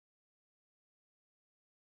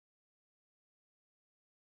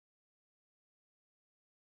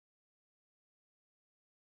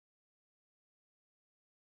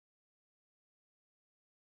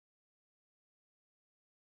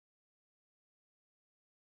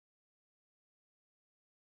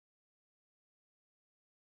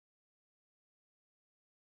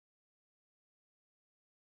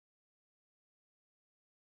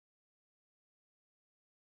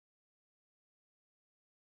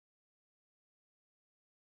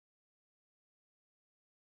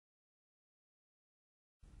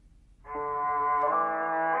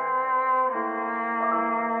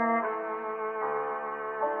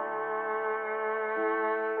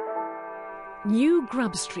New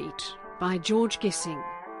Grub Street by George Gissing,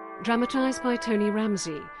 dramatised by Tony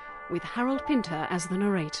Ramsay, with Harold Pinter as the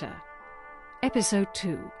narrator. Episode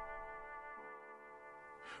 2.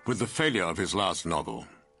 With the failure of his last novel,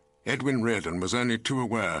 Edwin Reardon was only too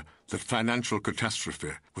aware that financial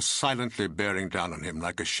catastrophe was silently bearing down on him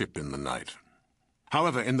like a ship in the night.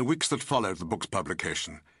 However, in the weeks that followed the book's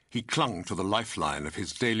publication, he clung to the lifeline of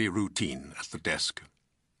his daily routine at the desk.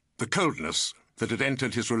 The coldness that had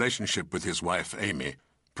entered his relationship with his wife, Amy,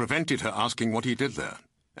 prevented her asking what he did there,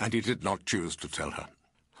 and he did not choose to tell her.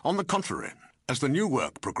 On the contrary, as the new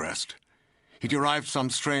work progressed, he derived some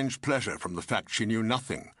strange pleasure from the fact she knew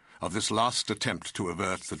nothing of this last attempt to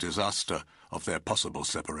avert the disaster of their possible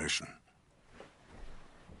separation.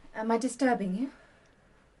 Am I disturbing you?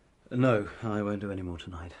 No, I won't do any more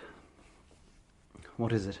tonight.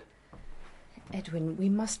 What is it? Edwin, we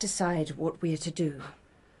must decide what we are to do.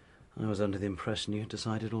 I was under the impression you had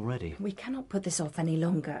decided already. We cannot put this off any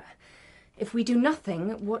longer. If we do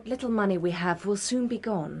nothing, what little money we have will soon be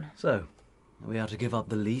gone. So, we are to give up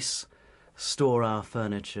the lease, store our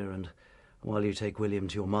furniture, and while you take William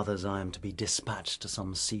to your mother's, I am to be dispatched to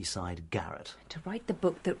some seaside garret. To write the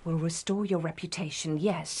book that will restore your reputation,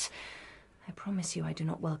 yes. I promise you I do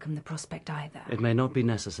not welcome the prospect either. It may not be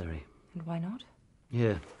necessary. And why not?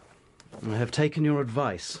 Here. I have taken your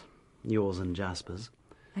advice, yours and Jasper's.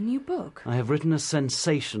 A new book? I have written a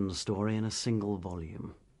sensation story in a single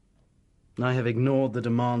volume. I have ignored the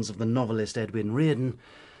demands of the novelist Edwin Reardon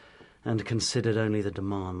and considered only the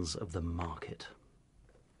demands of the market.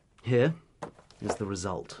 Here is the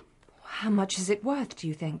result. How much is it worth, do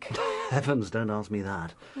you think? Heavens, don't ask me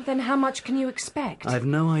that. Well, then how much can you expect? I've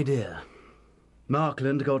no idea.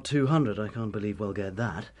 Markland got 200. I can't believe we'll get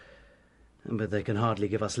that. But they can hardly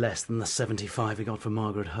give us less than the 75 we got for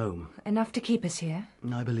Margaret Home. Enough to keep us here?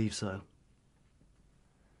 I believe so.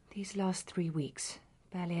 These last 3 weeks,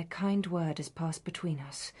 barely a kind word has passed between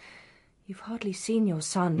us. You've hardly seen your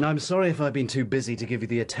son. I'm sorry if I've been too busy to give you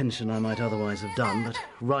the attention I might otherwise have done, but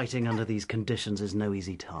writing under these conditions is no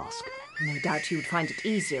easy task. No doubt you would find it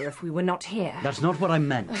easier if we were not here. That's not what I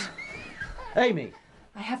meant. Amy!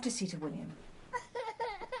 I have to see to William.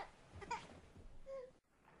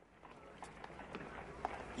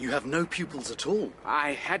 You have no pupils at all.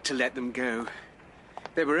 I had to let them go.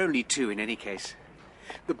 There were only 2 in any case.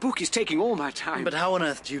 The book is taking all my time. But how on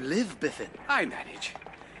earth do you live, Biffin? I manage.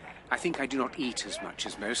 I think I do not eat as much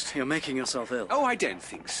as most. You're making yourself ill. Oh, I don't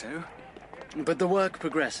think so. But the work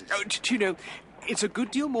progresses. Oh, do you know, it's a good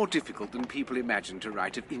deal more difficult than people imagine to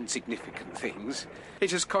write of insignificant things. It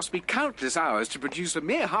has cost me countless hours to produce a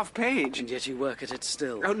mere half-page. And yet you work at it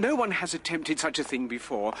still. Oh, no one has attempted such a thing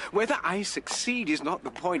before. Whether I succeed is not the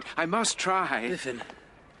point. I must try. Biffin,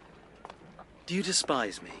 do you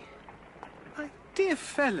despise me? My dear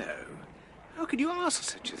fellow, how could you ask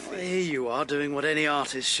such a thing? Here you are, doing what any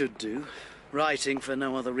artist should do. Writing for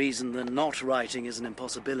no other reason than not writing is an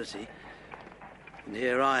impossibility. And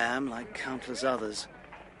here I am, like countless others,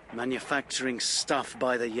 manufacturing stuff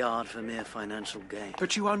by the yard for mere financial gain.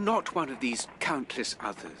 But you are not one of these countless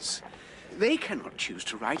others. They cannot choose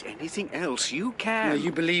to write anything else. You can. No,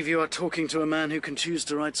 you believe you are talking to a man who can choose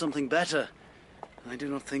to write something better. I do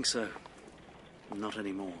not think so. Not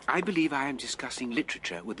anymore. I believe I am discussing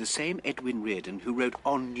literature with the same Edwin Reardon who wrote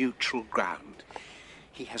On Neutral Ground.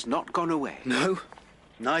 He has not gone away. No.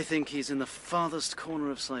 I think he's in the farthest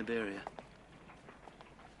corner of Siberia.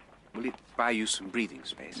 Will it buy you some breathing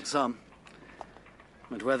space? Some.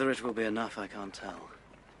 But whether it will be enough, I can't tell.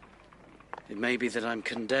 It may be that I'm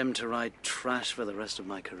condemned to write trash for the rest of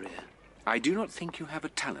my career. I do not think you have a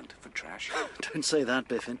talent for trash. Don't say that,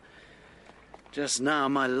 Biffin. Just now,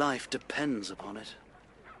 my life depends upon it.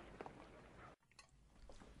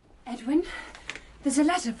 Edwin, there's a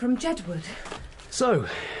letter from Jedward. So,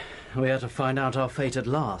 we are to find out our fate at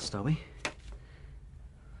last, are we?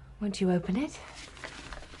 Won't you open it?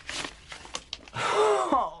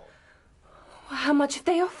 How much have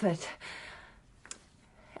they offered?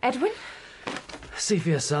 Edwin? See for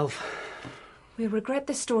yourself. We regret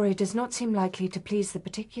the story does not seem likely to please the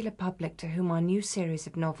particular public to whom our new series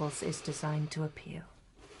of novels is designed to appeal.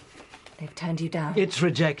 They've turned you down. It's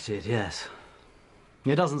rejected, yes.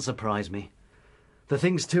 It doesn't surprise me. The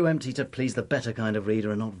thing's too empty to please the better kind of reader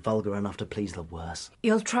and not vulgar enough to please the worse.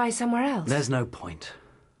 You'll try somewhere else? There's no point.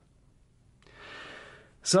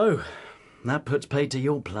 So, that puts paid to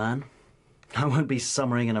your plan. I won't be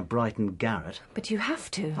summering in a Brighton garret. But you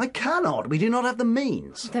have to. I cannot. We do not have the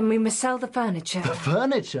means. Then we must sell the furniture. The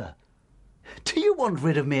furniture? Do you want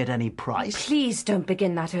rid of me at any price? Please don't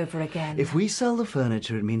begin that over again. If we sell the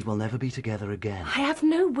furniture, it means we'll never be together again. I have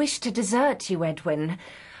no wish to desert you, Edwin.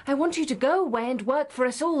 I want you to go away and work for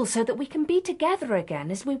us all so that we can be together again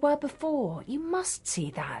as we were before. You must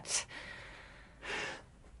see that.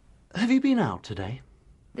 Have you been out today?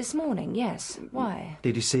 This morning, yes. Why?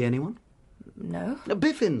 Did you see anyone? No.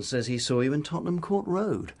 Biffin says he saw you in Tottenham Court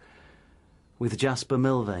Road with Jasper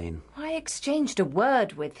Milvain. I exchanged a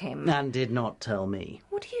word with him. And did not tell me.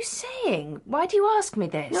 What are you saying? Why do you ask me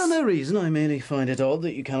this? No reason. I merely find it odd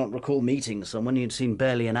that you cannot recall meeting someone you'd seen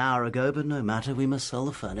barely an hour ago, but no matter, we must sell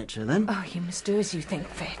the furniture then. Oh, you must do as you think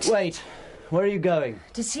fit. Wait, where are you going?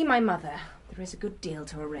 To see my mother. There is a good deal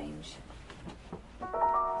to arrange.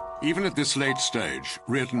 Even at this late stage,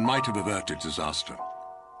 Reardon might have averted disaster.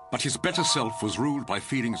 But his better self was ruled by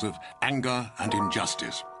feelings of anger and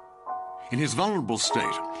injustice. In his vulnerable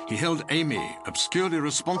state, he held Amy obscurely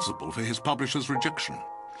responsible for his publisher's rejection.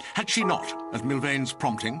 Had she not, at Milvain's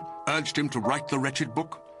prompting, urged him to write the wretched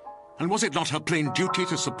book? And was it not her plain duty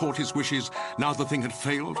to support his wishes now the thing had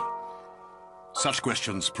failed? Such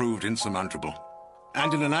questions proved insurmountable,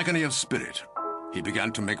 and in an agony of spirit, he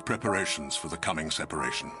began to make preparations for the coming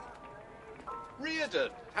separation. Reardon,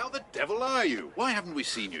 how the devil are you? Why haven't we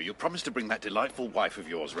seen you? You promised to bring that delightful wife of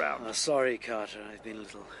yours round. Oh, sorry, Carter. I've been a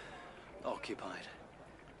little occupied.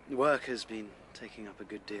 Work has been taking up a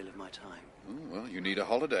good deal of my time. Well, you need a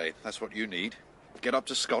holiday. That's what you need. Get up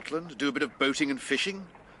to Scotland, do a bit of boating and fishing.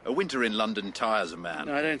 A winter in London tires a man.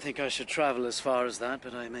 I don't think I should travel as far as that,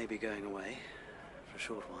 but I may be going away for a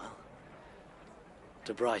short while.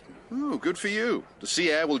 To Brighton. Oh, good for you. The sea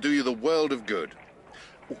air will do you the world of good.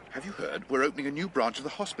 Oh, have you heard? We're opening a new branch of the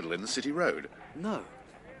hospital in the City Road. No,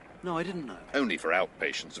 I didn't know. Only for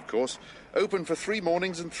outpatients, of course. Open for 3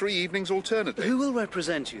 mornings and 3 evenings alternately. Who will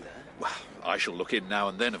represent you there? Well, I shall look in now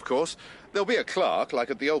and then, of course. There'll be a clerk, like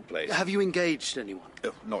at the old place. Have you engaged anyone?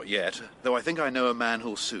 Oh, not yet, though I think I know a man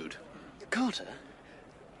who'll suit. Carter,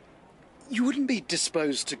 you wouldn't be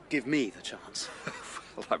disposed to give me the chance?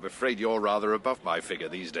 Well, I'm afraid you're rather above my figure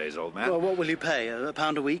these days, old man. Well, what will you pay? A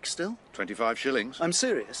pound a week still? 25 shillings. I'm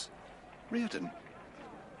serious. Reardon,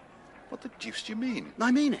 what the deuce do you mean?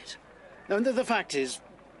 I mean it. And the fact is,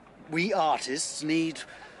 we artists need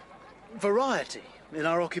variety in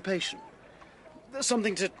our occupation. There's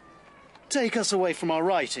something to take us away from our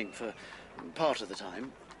writing for part of the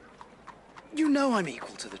time. You know I'm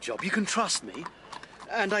equal to the job. You can trust me.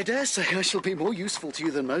 And I dare say I shall be more useful to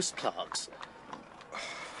you than most clerks.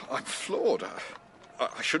 I'm floored.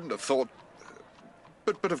 I shouldn't have thought...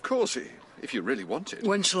 But of course, if you really want it.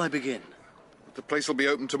 When shall I begin? The place will be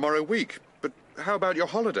open tomorrow week. But how about your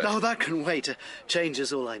holiday? Oh, that can wait. A change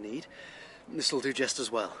is all I need. This'll do just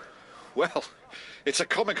as well. Well, it's a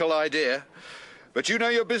comical idea. But you know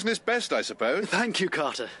your business best, I suppose. Thank you,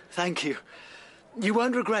 Carter. Thank you. You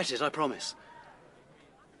won't regret it, I promise.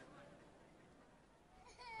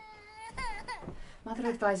 Mother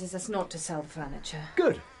advises us not to sell furniture.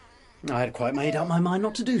 Good. I had quite made up my mind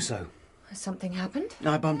not to do so. Has something happened?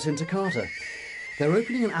 I bumped into Carter. They're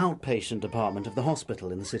opening an outpatient department of the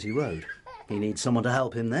hospital in the City Road. He needs someone to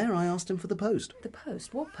help him there. I asked him for the post. The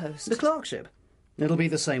post? What post? The clerkship. It'll be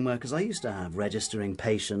the same work as I used to have, registering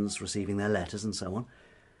patients, receiving their letters and so on.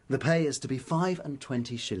 The pay is to be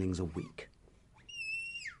 25 shillings a week.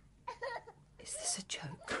 Is this a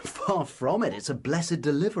joke? Far from it. It's a blessed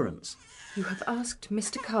deliverance. You have asked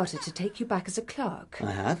Mr. Carter to take you back as a clerk.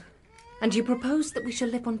 I have. And you propose that we shall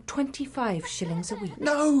live on 25 shillings a week?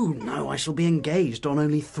 No, I shall be engaged on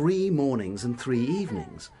only 3 mornings and 3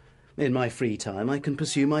 evenings. In my free time, I can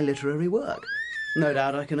pursue my literary work. No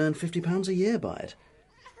doubt I can earn £50 a year by it.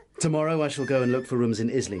 Tomorrow I shall go and look for rooms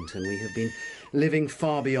in Islington. We have been living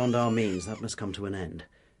far beyond our means. That must come to an end.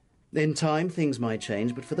 In time, things might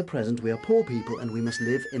change, but for the present, we are poor people and we must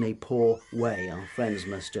live in a poor way. Our friends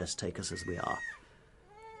must just take us as we are.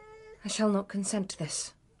 I shall not consent to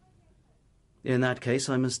this. In that case,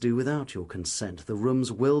 I must do without your consent. The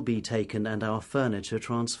rooms will be taken and our furniture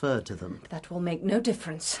transferred to them. That will make no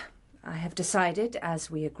difference. I have decided, as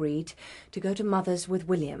we agreed, to go to Mother's with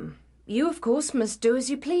William. You, of course, must do as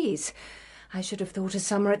you please. I should have thought a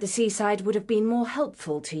summer at the seaside would have been more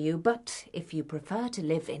helpful to you, but if you prefer to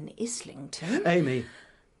live in Islington... Amy,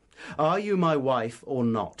 are you my wife or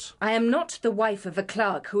not? I am not the wife of a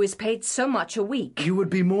clerk who is paid so much a week. You would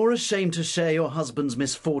be more ashamed to share your husband's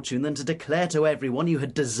misfortune than to declare to everyone you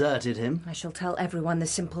had deserted him. I shall tell everyone the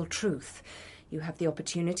simple truth. You have the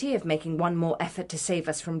opportunity of making one more effort to save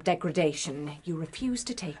us from degradation. You refuse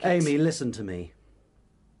to take it. Amy, listen to me.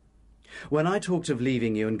 When I talked of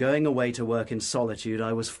leaving you and going away to work in solitude,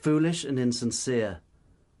 I was foolish and insincere.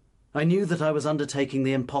 I knew that I was undertaking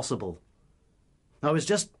the impossible. I was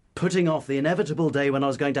just putting off the inevitable day when I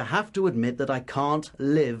was going to have to admit that I can't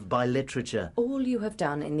live by literature. All you have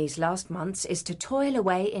done in these last months is to toil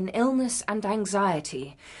away in illness and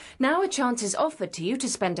anxiety. Now a chance is offered to you to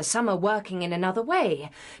spend a summer working in another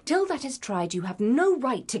way. Till that is tried, you have no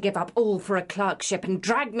right to give up all for a clerkship and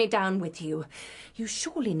drag me down with you. You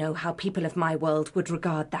surely know how people of my world would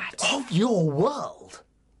regard that. Of your world?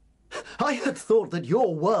 I had thought that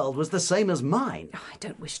your world was the same as mine. I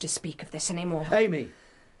don't wish to speak of this anymore. Amy,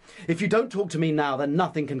 if you don't talk to me now, then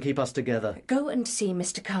nothing can keep us together. Go and see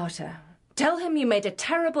Mr. Carter. Tell him you made a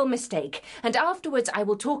terrible mistake, and afterwards I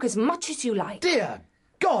will talk as much as you like. Dear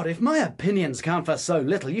God, if my opinions count for so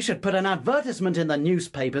little, you should put an advertisement in the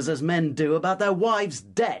newspapers as men do about their wives'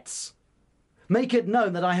 debts. Make it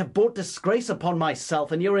known that I have brought disgrace upon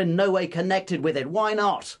myself and you're in no way connected with it. Why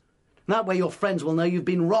not? That way your friends will know you've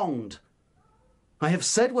been wronged. I have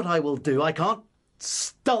said what I will do. I can't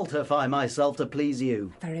stultify myself to please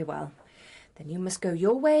you. Very well. Then you must go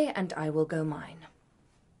your way and I will go mine.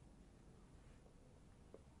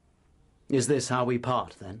 Is this how we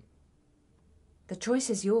part, then? The choice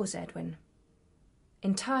is yours, Edwin.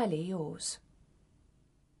 Entirely yours.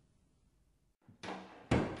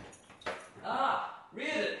 Ah,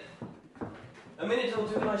 Reardon! A minute or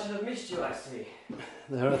two and I should have missed you, I see.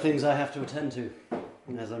 There are things I have to attend to,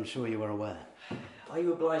 as I'm sure you are aware. Are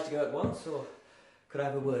you obliged to go at once, or could I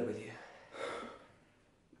have a word with you?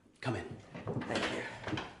 Come in. Thank you.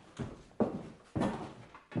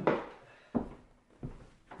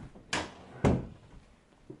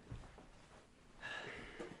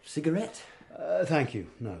 Cigarette? Thank you,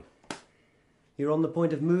 no. You're on the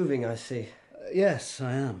point of moving, I see. Yes,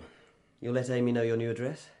 I am. You'll let Amy know your new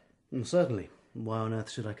address? Certainly. Why on earth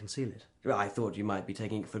should I conceal it? I thought you might be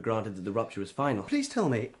taking it for granted that the rupture was final. Please tell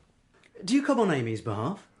me, do you come on Amy's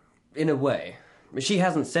behalf? In a way. She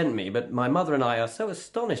hasn't sent me, but my mother and I are so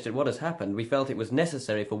astonished at what has happened, we felt it was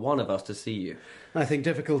necessary for one of us to see you. I think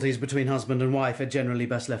difficulties between husband and wife are generally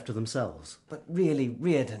best left to themselves. But really,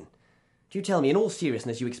 Reardon, do you tell me, in all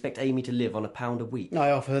seriousness, you expect Amy to live on £1 a week?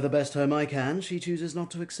 I offer her the best home I can. She chooses not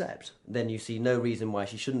to accept. Then you see no reason why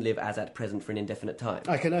she shouldn't live as at present for an indefinite time.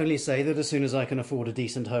 I can only say that as soon as I can afford a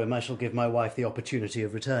decent home, I shall give my wife the opportunity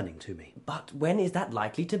of returning to me. But when is that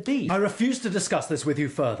likely to be? I refuse to discuss this with you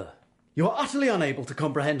further. You are utterly unable to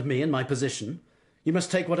comprehend me and my position. You must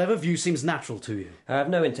take whatever view seems natural to you. I have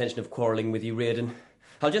no intention of quarrelling with you, Reardon.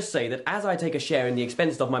 I'll just say that as I take a share in the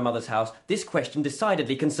expenses of my mother's house, this question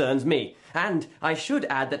decidedly concerns me. And I should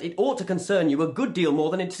add that it ought to concern you a good deal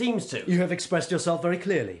more than it seems to. You have expressed yourself very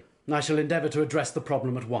clearly. I shall endeavour to address the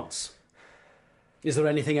problem at once. Is there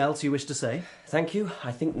anything else you wish to say? Thank you,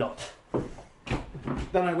 I think not.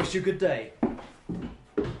 Then I wish you good day.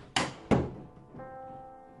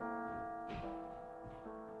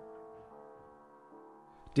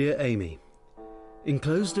 Dear Amy,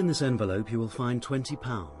 enclosed in this envelope you will find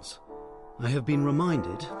 £20. I have been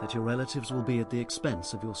reminded that your relatives will be at the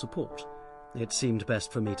expense of your support. It seemed best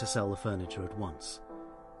for me to sell the furniture at once.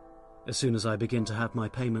 As soon as I begin to have my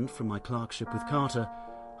payment from my clerkship with Carter,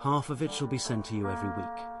 half of it shall be sent to you every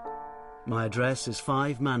week. My address is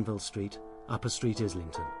 5 Manville Street, Upper Street,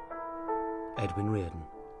 Islington. Edwin Reardon.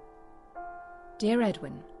 Dear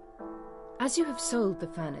Edwin, as you have sold the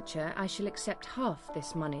furniture, I shall accept half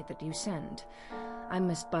this money that you send. I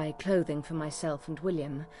must buy clothing for myself and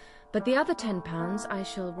William, but the other £10 I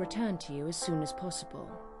shall return to you as soon as possible.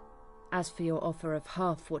 As for your offer of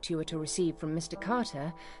half what you are to receive from Mr.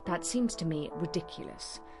 Carter, that seems to me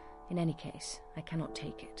ridiculous. In any case, I cannot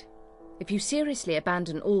take it. If you seriously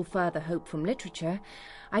abandon all further hope from literature,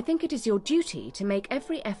 I think it is your duty to make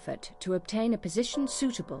every effort to obtain a position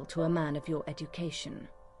suitable to a man of your education.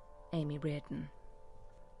 Amy Reardon.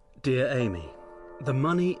 Dear Amy, the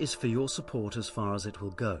money is for your support as far as it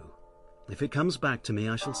will go. If it comes back to me,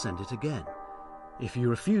 I shall send it again. If you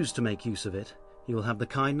refuse to make use of it, you will have the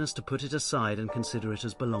kindness to put it aside and consider it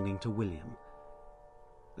as belonging to William.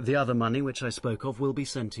 The other money which I spoke of will be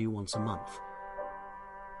sent to you once a month.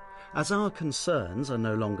 As our concerns are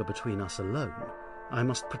no longer between us alone, I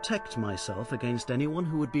must protect myself against anyone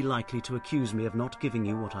who would be likely to accuse me of not giving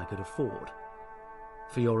you what I could afford.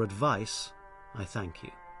 For your advice, I thank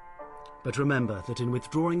you. But remember that in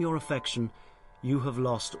withdrawing your affection, you have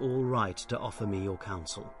lost all right to offer me your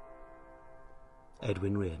counsel.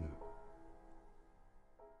 Edwin Reardon.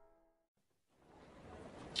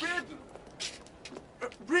 Reardon!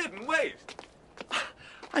 Reardon, wait!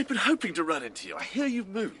 I've been hoping to run into you. I hear you've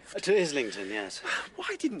moved. To Islington, yes.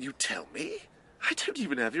 Why didn't you tell me? I don't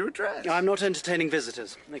even have your address. I'm not entertaining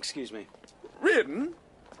visitors. Excuse me. Reardon?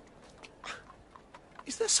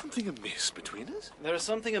 Is there something amiss between us? There is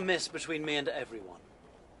something amiss between me and everyone.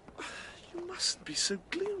 You mustn't be so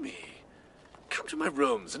gloomy. Come to my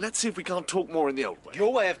rooms and let's see if we can't talk more in the old way.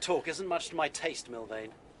 Your way of talk isn't much to my taste, Milvain.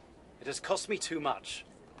 It has cost me too much.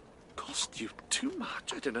 Cost you too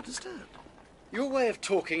much? I don't understand. Your way of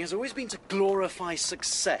talking has always been to glorify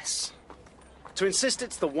success. To insist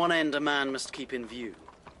it's the one end a man must keep in view.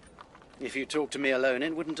 If you talked to me alone,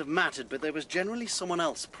 it wouldn't have mattered, but there was generally someone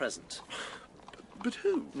else present. But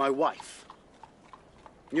who? My wife.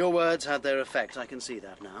 Your words had their effect, I can see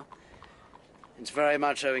that now. It's very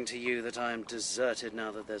much owing to you that I am deserted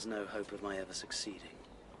now that there's no hope of my ever succeeding.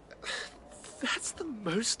 That's the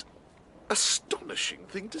most astonishing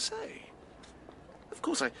thing to say. Of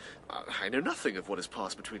course, I know nothing of what has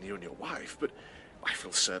passed between you and your wife, but I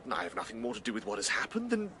feel certain I have nothing more to do with what has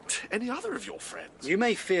happened than any other of your friends. You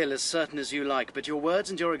may feel as certain as you like, but your words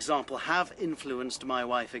and your example have influenced my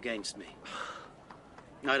wife against me.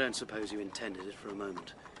 I don't suppose you intended it for a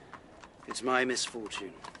moment. It's my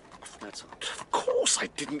misfortune, that's all. Of course I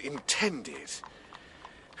didn't intend it.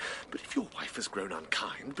 But if your wife has grown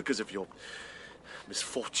unkind because of your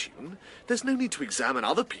misfortune, there's no need to examine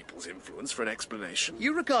other people's influence for an explanation.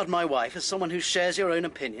 You regard my wife as someone who shares your own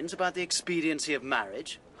opinions about the expediency of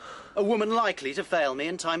marriage? A woman likely to fail me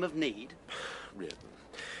in time of need? Reardon,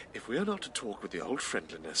 if we are not to talk with the old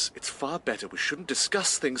friendliness, it's far better we shouldn't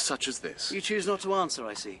discuss things such as this. You choose not to answer,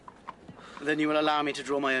 I see. Then you will allow me to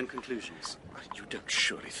draw my own conclusions. You don't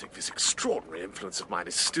surely think this extraordinary influence of mine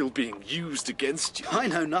is still being used against you? I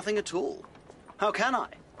know nothing at all. How can I?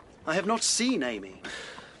 I have not seen Amy.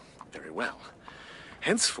 Very well.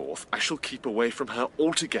 Henceforth, I shall keep away from her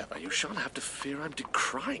altogether. You shan't have to fear I'm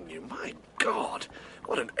decrying you. My God,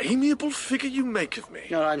 what an amiable figure you make of me.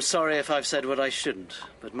 No, I'm sorry if I've said what I shouldn't,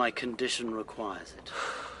 but my condition requires it.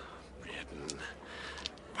 Reardon,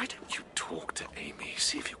 why don't you talk to Amy?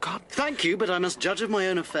 See if you can't... Thank you, but I must judge of my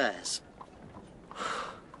own affairs.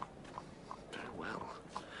 Very well.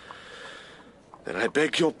 Then I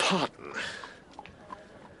beg your pardon.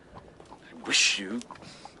 I wish you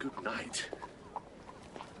good night.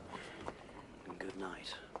 Good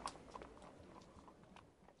night.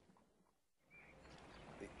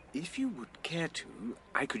 If you would care to,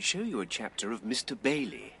 I could show you a chapter of Mr.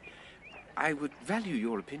 Bailey. I would value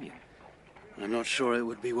your opinion. I'm not sure it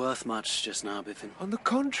would be worth much just now, Biffin. On the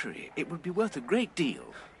contrary, it would be worth a great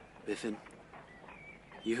deal. Biffin,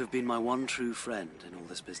 you have been my one true friend in all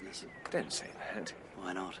this business. Don't say that.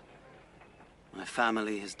 Why not? My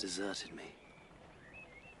family has deserted me.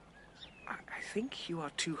 I think you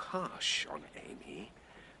are too harsh on Amy.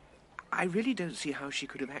 I really don't see how she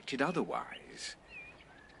could have acted otherwise.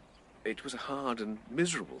 It was a hard and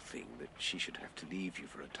miserable thing that she should have to leave you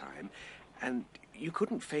for a time, and you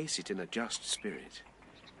couldn't face it in a just spirit.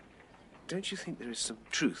 Don't you think there is some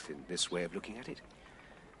truth in this way of looking at it?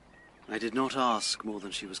 I did not ask more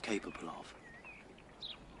than she was capable of.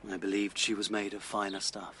 I believed she was made of finer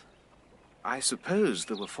stuff. I suppose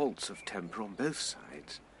there were faults of temper on both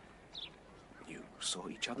sides. You saw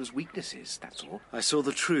each other's weaknesses, that's all. I saw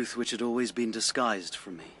the truth which had always been disguised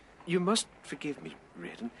from me. You must forgive me,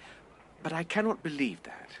 Reardon, but I cannot believe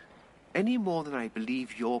that. Any more than I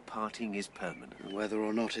believe your parting is permanent. Whether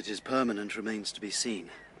or not it is permanent remains to be seen.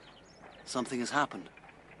 Something has happened.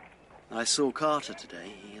 I saw Carter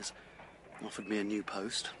today. He has offered me a new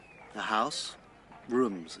post, a house,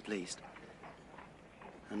 rooms at least,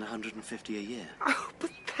 and 150 a year. Oh,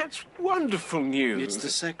 but that's wonderful news. It's the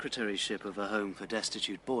secretaryship of a home for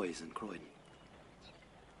destitute boys in Croydon.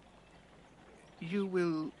 You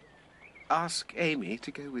will ask Amy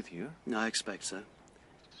to go with you? I expect so.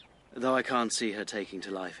 Though I can't see her taking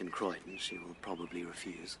to life in Croydon, she will probably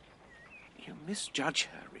refuse. You misjudge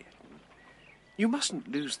her, Reardon. You mustn't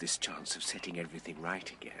lose this chance of setting everything right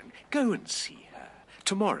again. Go and see her.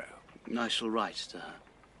 Tomorrow. I shall write to her.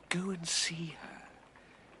 Go and see her.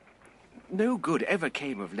 No good ever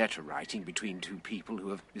came of letter writing between two people who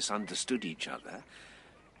have misunderstood each other.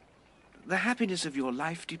 The happiness of your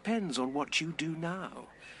life depends on what you do now.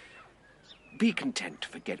 Be content to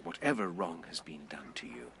forget whatever wrong has been done to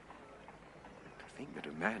you. To think that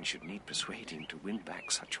a man should need persuading to win back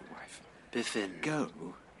such a wife. Biffin. Go.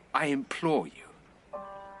 I implore you.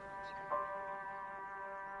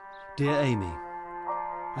 Dear Amy,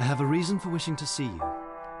 I have a reason for wishing to see you.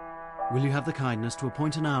 Will you have the kindness to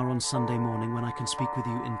appoint an hour on Sunday morning when I can speak with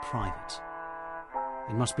you in private?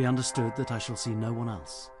 It must be understood that I shall see no one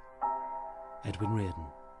else. Edwin Reardon.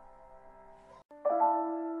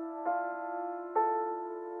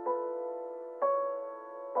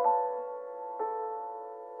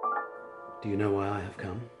 Do you know why I have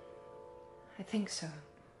come? I think so.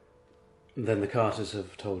 Then the Carters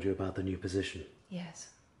have told you about the new position. Yes.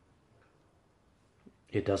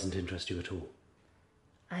 It doesn't interest you at all.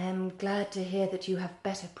 I am glad to hear that you have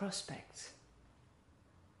better prospects.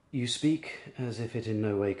 You speak as if it in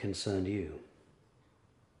no way concerned you.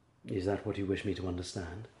 Is that what you wish me to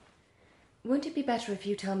understand? Won't it be better if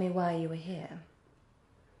you tell me why you are here?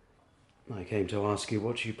 I came to ask you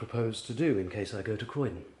what you propose to do in case I go to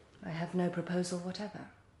Croydon. I have no proposal whatever.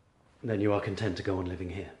 Then you are content to go on living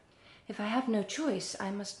here? If I have no choice,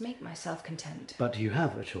 I must make myself content. But you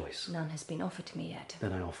have a choice. None has been offered to me yet.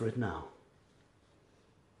 Then I offer it now.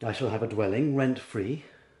 I shall have a dwelling, rent-free,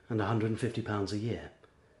 and £150 a year.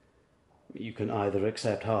 You can either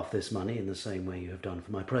accept half this money in the same way you have done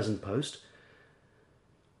for my present post,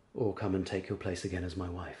 or come and take your place again as my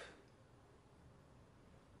wife.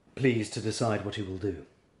 Please to decide what you will do.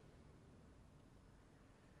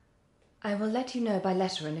 I will let you know by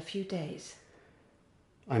letter in a few days.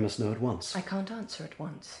 I must know at once. I can't answer at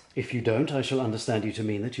once. If you don't, I shall understand you to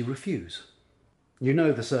mean that you refuse. You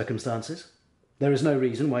know the circumstances. There is no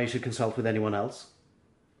reason why you should consult with anyone else.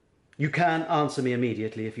 You can answer me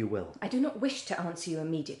immediately if you will. I do not wish to answer you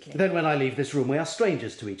immediately. Then when I leave this room, we are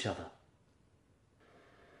strangers to each other.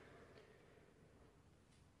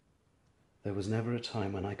 There was never a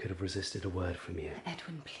time when I could have resisted a word from you.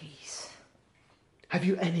 Edwin, please. Have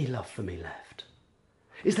you any love for me left?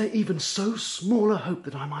 Is there even so small a hope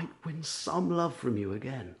that I might win some love from you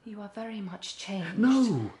again? You are very much changed.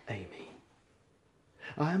 No, Amy.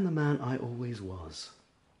 I am the man I always was.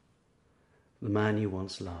 The man you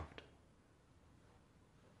once loved.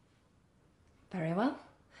 Very well.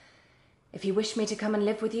 If you wish me to come and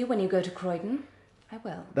live with you when you go to Croydon, I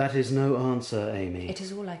will. That is no answer, Amy. It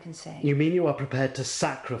is all I can say. You mean you are prepared to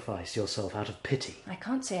sacrifice yourself out of pity? I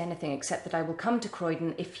can't say anything except that I will come to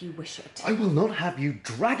Croydon if you wish it. I will not have you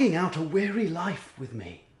dragging out a weary life with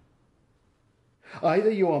me. Either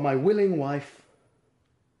you are my willing wife,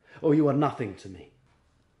 or you are nothing to me.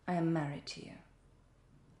 I am married to you.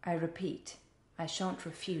 I repeat, I shan't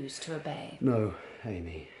refuse to obey. No,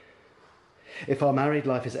 Amy. If our married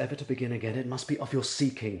life is ever to begin again, it must be of your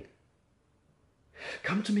seeking.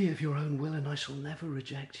 Come to me of your own will, and I shall never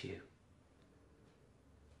reject you.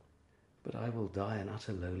 But I will die in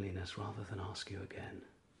utter loneliness rather than ask you again.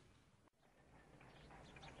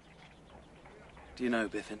 Do you know,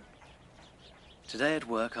 Biffin, today at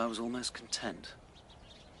work I was almost content.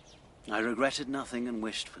 I regretted nothing and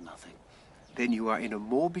wished for nothing. Then you are in a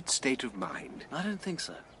morbid state of mind. I don't think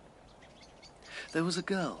so. There was a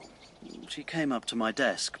girl. She came up to my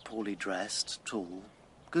desk, poorly dressed, tall,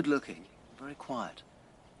 good-looking, very quiet.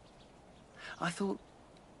 I thought,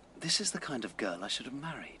 this is the kind of girl I should have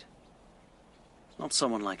married. Not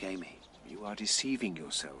someone like Amy. You are deceiving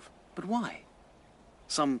yourself. But why?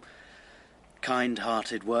 Some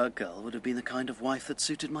kind-hearted work girl would have been the kind of wife that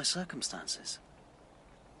suited my circumstances.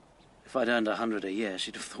 If I'd earned 100 a year,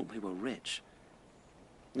 she'd have thought we were rich.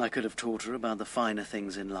 I could have taught her about the finer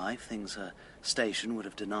things in life, things her station would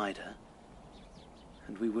have denied her.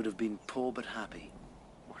 And we would have been poor but happy.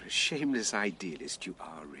 What a shameless idealist you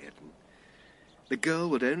are, Reardon. The girl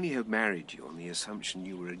would only have married you on the assumption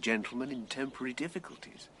you were a gentleman in temporary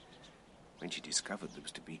difficulties. When she discovered there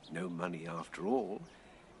was to be no money after all,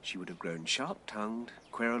 she would have grown sharp-tongued,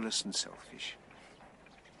 querulous and selfish.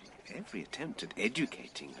 Every attempt at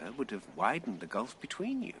educating her would have widened the gulf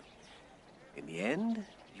between you. In the end,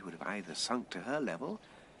 you would have either sunk to her level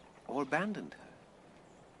or abandoned her.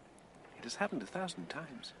 It has happened 1,000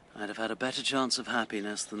 times. I'd have had a better chance of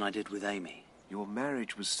happiness than I did with Amy. Your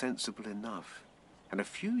marriage was sensible enough, and a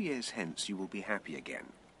few years hence you will be happy again.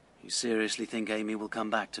 You seriously think Amy will come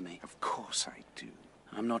back to me? Of course I do.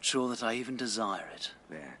 I'm not sure that I even desire it.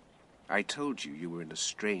 There. I told you you were in a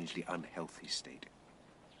strangely unhealthy state.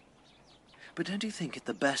 But don't you think it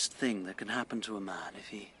the best thing that can happen to a man if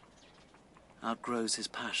he outgrows his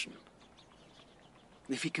passion?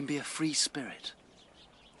 If he can be a free spirit,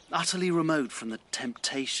 utterly remote from the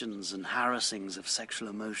temptations and harassings of sexual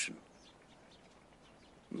emotion?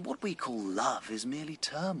 What we call love is merely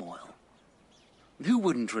turmoil. Who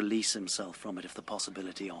wouldn't release himself from it if the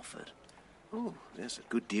possibility offered? Oh, there's a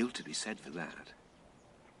good deal to be said for that.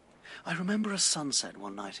 I remember a sunset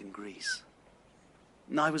one night in Greece.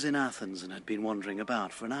 I was in Athens and had been wandering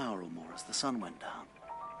about for an hour or more as the sun went down.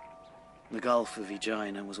 The Gulf of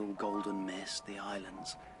Aegina was all golden mist, the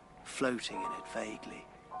islands floating in it vaguely.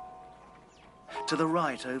 To the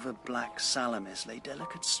right, over black Salamis, lay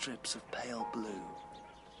delicate strips of pale blue,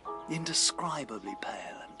 indescribably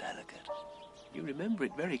pale and delicate. You remember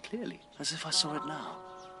it very clearly. As if I saw it now.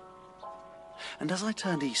 And as I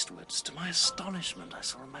turned eastwards, to my astonishment, I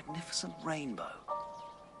saw a magnificent rainbow.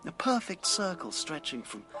 A perfect circle stretching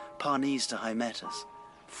from Parnes to Hymettus,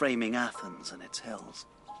 framing Athens and its hills.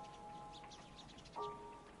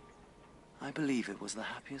 I believe it was the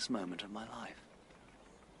happiest moment of my life.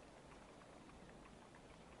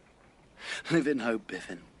 Live in hope,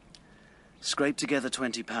 Biffin. Scrape together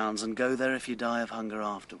 £20 and go there if you die of hunger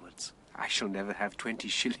afterwards. I shall never have 20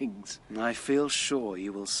 shillings. I feel sure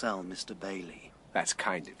you will sell Mr. Bailey. That's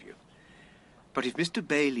kind of you. But if Mr.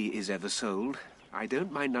 Bailey is ever sold, I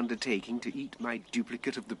don't mind undertaking to eat my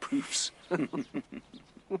duplicate of the proofs.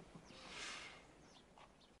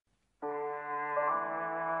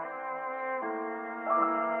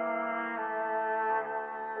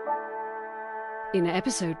 In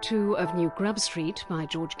episode 2 of New Grub Street by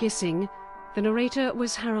George Gissing, the narrator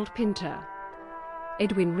was Harold Pinter.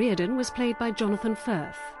 Edwin Reardon was played by Jonathan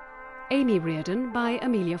Firth, Amy Reardon by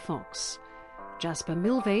Amelia Fox, Jasper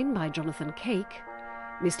Milvain by Jonathan Cake,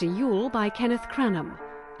 Mr. Yule by Kenneth Cranham,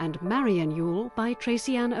 and Marion Yule by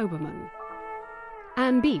Tracy Ann Oberman.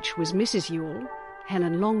 Anne Beach was Mrs. Yule,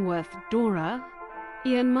 Helen Longworth Dora,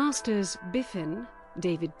 Ian Masters Biffin,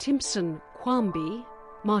 David Timpson Quamby,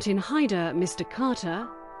 Martin Hyder Mr. Carter,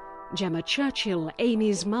 Gemma Churchill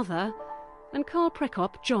Amy's mother, and Carl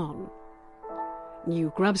Prekop John.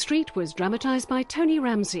 New Grub Street was dramatised by Tony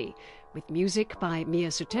Ramsey, with music by Mia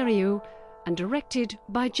Soteriou and directed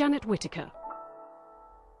by Janet Whittaker.